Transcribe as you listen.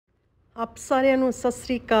ਆਪ ਸਾਰਿਆਂ ਨੂੰ ਸਤਿ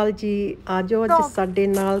ਸ੍ਰੀ ਅਕਾਲ ਜੀ। ਆਜੋ ਅੱਜ ਸਾਡੇ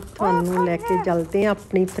ਨਾਲ ਤੁਹਾਨੂੰ ਲੈ ਕੇ ਚੱਲਦੇ ਆ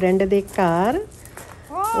ਆਪਣੀ ਫਰੈਂਡ ਦੇ ਘਰ।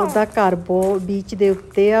 ਉਹਦਾ ਘਰ ਬੀਚ ਦੇ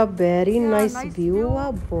ਉੱਤੇ ਆ। ਵੈਰੀ ਨਾਈਸ ਵਿਊ ਆ,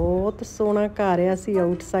 ਬਹੁਤ ਸੋਹਣਾ ਘਰ ਆ। ਅਸੀਂ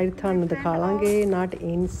ਆਊਟਸਾਈਡ ਤੁਹਾਨੂੰ ਦਿਖਾ ਲਾਂਗੇ, ਨਾਟ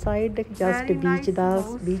ਇਨਸਾਈਡ, ਜਸਟ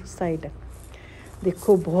ਬੀਚ ਸਾਈਡ।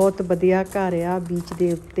 ਦੇਖੋ ਬਹੁਤ ਵਧੀਆ ਘਰ ਆ, ਬੀਚ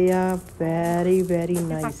ਦੇ ਉੱਤੇ ਆ। ਵੈਰੀ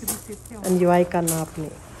ਨਾਈਸ, ਇੰਜੋਏ ਕਰਨਾ ਆਪਨੇ।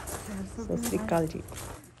 ਸਤਿ ਸ੍ਰੀ ਅਕਾਲ ਜੀ।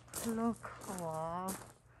 Look, wow,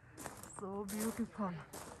 so beautiful.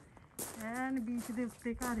 And beach ਦੇ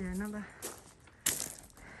ਉੱਤੇ ਘਰ ਹੈ ਇਹਨਾਂ ਦਾ।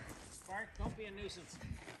 Don't be a nuisance.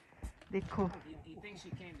 ਦੇਖੋ He thinks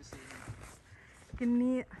you came to see him.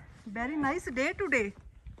 ਕਿੰਨੀ very nice day today.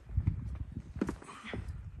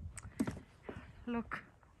 Look,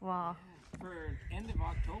 wow. For end of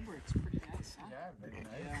October, it's pretty nice, huh? Yeah, very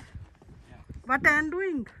nice. Yeah. What Anne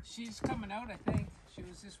doing? She's coming out, I think. She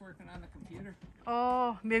was just working on the computer. Oh,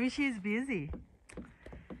 maybe she's busy.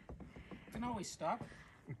 Can always stop.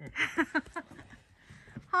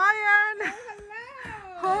 Hi Anne. Oh, hello.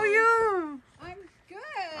 How are you? I'm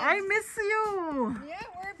good. I miss you. Yeah,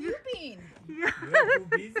 where have you been? Yeah. You're too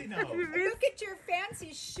busy now. Look at your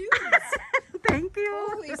fancy shoes. Thank you.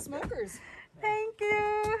 Holy smokers. Thank you.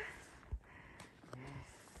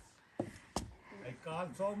 I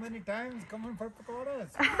called so many times, coming for pakoras.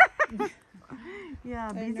 Yeah,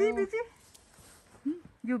 I busy, know. busy.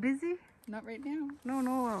 You busy? Not right now.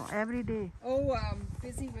 No, every day. Oh,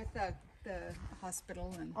 busy with the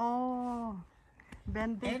hospital and Oh,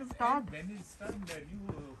 when they start When is starting the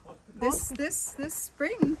new hospital? this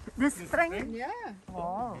spring. this spring? Yeah.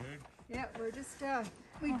 Wow. Good. Yeah, we're just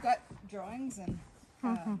we've got drawings and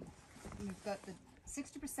we've got the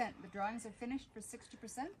 60%. The drawings are finished for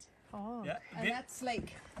 60%. Oh. Yeah. And that's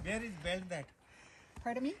like, Where is built that?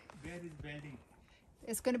 pardon me? Where is building?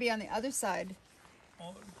 It's going to be on the other side.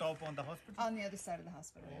 On top on the hospital? On the other side of the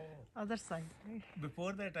hospital. Other side. Right?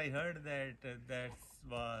 Before that, I heard that that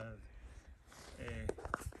was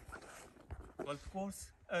a golf course.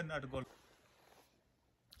 Not a golf.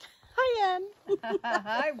 Hi, Anne.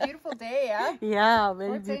 Hi, beautiful day, yeah? Yeah, very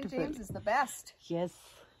Port St. beautiful. James is the best. Yes.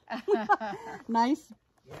 Nice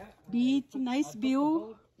beach, nice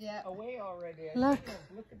view. Yeah. Away already. Look.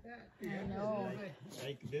 Look at that. I know.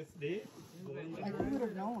 Like this day. Like, who would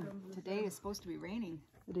have known? Today is supposed to be raining.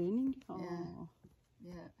 Raining. Oh.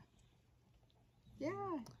 Yeah.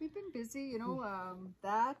 Yeah, we've been busy, you know,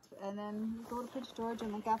 that, and then we go to Prince George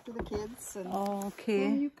and look after the kids, and Okay.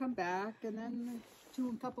 then you come back, and then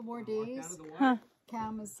a couple more days. Huh.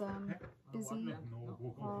 Cam is busy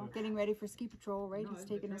getting ready for ski patrol, right? He's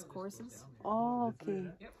taking his courses. Oh, okay.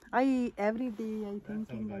 Every day I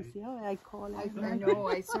thinking I say, oh, I call. I know,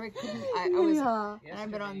 I sorry couldn't, I was, Yeah. I've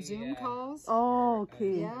been on Zoom calls. Oh,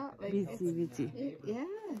 okay. Yeah, like Busy. yeah,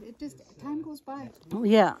 it just, time goes by.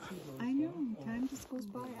 Yeah. I know, time just goes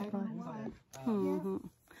by. I don't know why. Mm-hmm.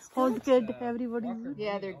 How's the kid? Everybody?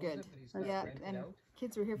 Yeah, they're good. Yeah, and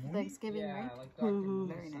kids were here for Thanksgiving, right? Mm-hmm.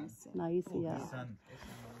 Very nice. Nice, yeah. Sun.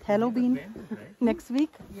 Halloween next week.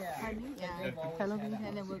 Yeah. Halloween.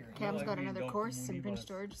 And then Cam's got another course in Prince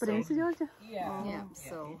George. So, Prince George? yeah,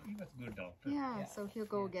 so He was good doctor. yeah, so he'll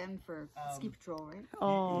go again for ski patrol, right?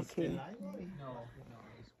 Oh, okay. No,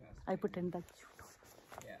 he's passed. I put in that.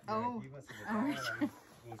 Oh, He was good. all right.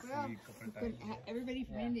 Go see Well, couple good. times. Everybody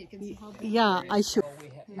from India can see how big. Yeah, I should. We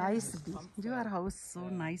had Nice beach. Your house so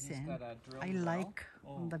nice, he's and got a drill I well. like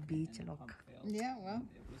on the beach. Look. Yeah, well,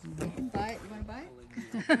 you can buy it. You want to buy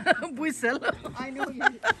it? We sell. I know you.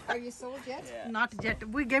 Are you sold yet? Not yet.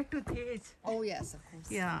 We give to Tej. Oh yes, of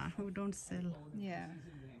course. Yeah, we don't sell. Yeah.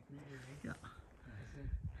 Yeah.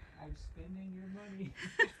 I'm spending your money.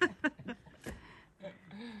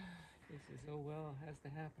 He says, oh, well, it has to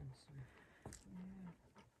happen. So.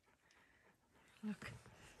 Look,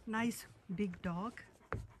 nice big dog.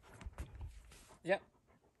 Yep.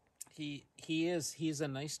 He's a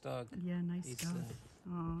nice dog. Yeah, nice He's, dog.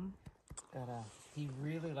 Oh. He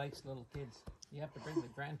really likes little kids. You have to bring the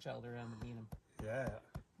grandchild around to meet him. Yeah.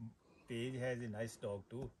 Tej has a nice dog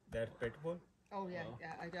too. That pet bull. Oh yeah,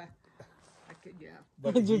 yeah. I could, yeah.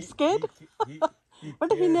 But You scared?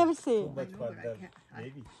 But he cares never say. too much know, for but I the can't-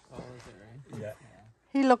 baby. Oh, is it right? Yeah.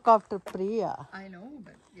 He look after Priya. I know,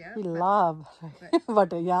 but yeah. He but, love.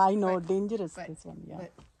 But yeah, I know, dangerous but- this one. Yeah.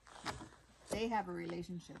 but they have a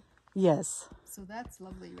relationship, Yes. so that's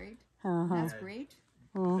lovely, right? Uh-huh. That's great.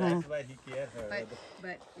 That's why he cares her.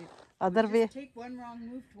 But if Other you way. just take one wrong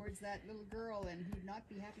move towards that little girl, and he'd not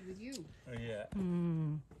be happy with you. Yeah.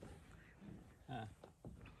 Hmm.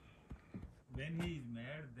 When he is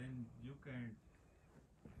mad, then you can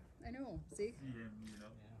I know. See, see him, you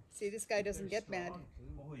know. see, this guy doesn't get mad.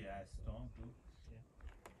 Oh yeah, strong too.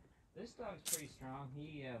 This dog's pretty strong.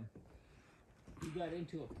 He got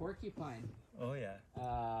into a porcupine. Oh yeah.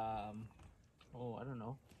 I don't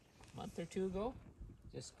know, a month or two ago.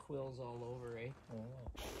 Just quills all over, eh? Oh.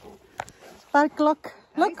 Spark, look.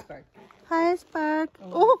 Hi, Spark. Hi, Spark.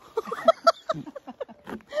 Oh.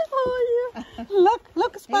 Oh, yeah. Look,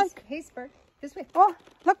 Hey, Spark. hey, Spark. This way. Oh,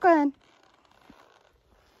 look, Gwen.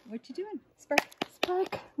 What you doing? Spark.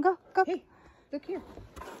 Spark, go. Hey, look here.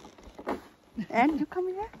 And you come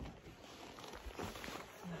here.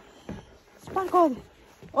 Spark, go.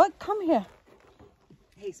 Oh, come here.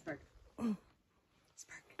 Hey, Spark.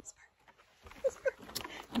 Spark.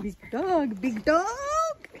 Big dog.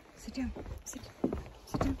 Sit down. Sit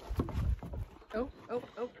down. Oh,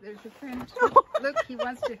 there's your friend. Look, he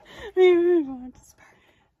wants to. He wants.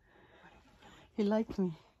 He likes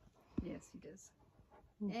me. Yes, he does.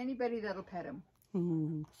 Anybody that'll pet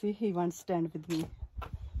him. See, he wants to stand with me.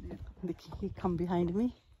 Yeah. Look, he come behind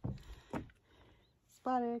me.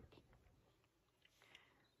 Spark.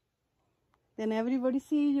 Then everybody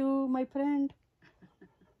see you, my friend.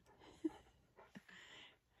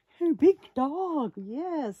 Big dog,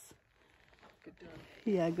 yes. Good dog.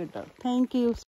 Yeah, good dog. Thank you.